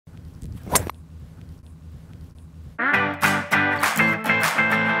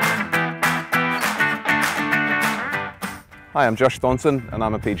Hi, I'm Josh Thornton and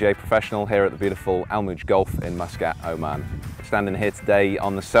I'm a PGA professional here at the beautiful Mouj Golf in Muscat, Oman. Standing here today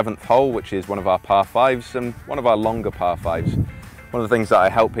on the 7th hole, which is one of our par 5s and one of our longer par 5s. One of the things that I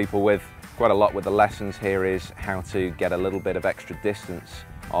help people with quite a lot with the lessons here is how to get a little bit of extra distance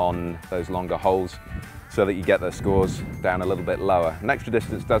on those longer holes so that you get the scores down a little bit lower. And extra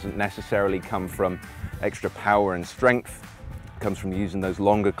distance doesn't necessarily come from extra power and strength. It comes from using those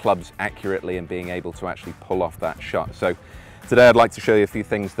longer clubs accurately and being able to actually pull off that shot. So today I'd like to show you a few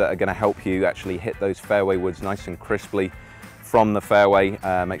things that are going to help you actually hit those fairway woods nice and crisply from the fairway.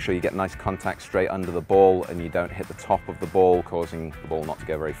 Make sure you get nice contact straight under the ball and you don't hit the top of the ball, causing the ball not to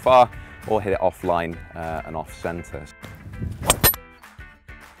go very far, or hit it offline and off center.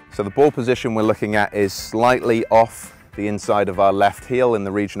 So the ball position we're looking at is slightly off the inside of our left heel, in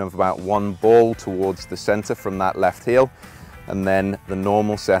the region of about 1 ball towards the center from that left heel. And then the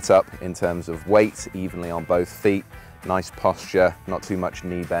normal setup in terms of weight, evenly on both feet, nice posture, not too much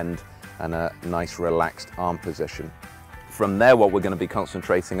knee bend, and a nice relaxed arm position. From there, what we're going to be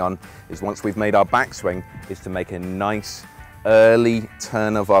concentrating on is, once we've made our backswing, is to make a nice early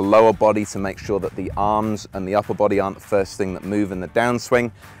turn of our lower body to make sure that the arms and the upper body aren't the first thing that move in the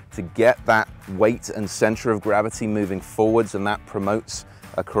downswing, to get that weight and center of gravity moving forwards, and that promotes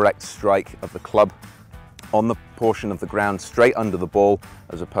a correct strike of the club on the portion of the ground straight under the ball,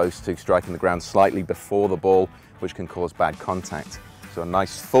 as opposed to striking the ground slightly before the ball, which can cause bad contact. So a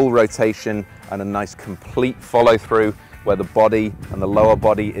nice full rotation and a nice complete follow through where the body and the lower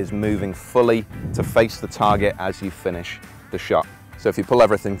body is moving fully to face the target as you finish the shot. So if you pull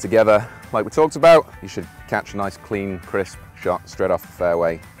everything together like we talked about, you should catch a nice clean, crisp shot straight off the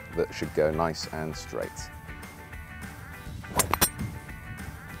fairway that should go nice and straight.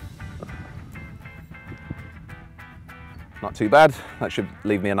 Not too bad. That should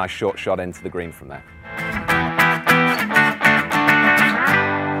leave me a nice short shot into the green from there.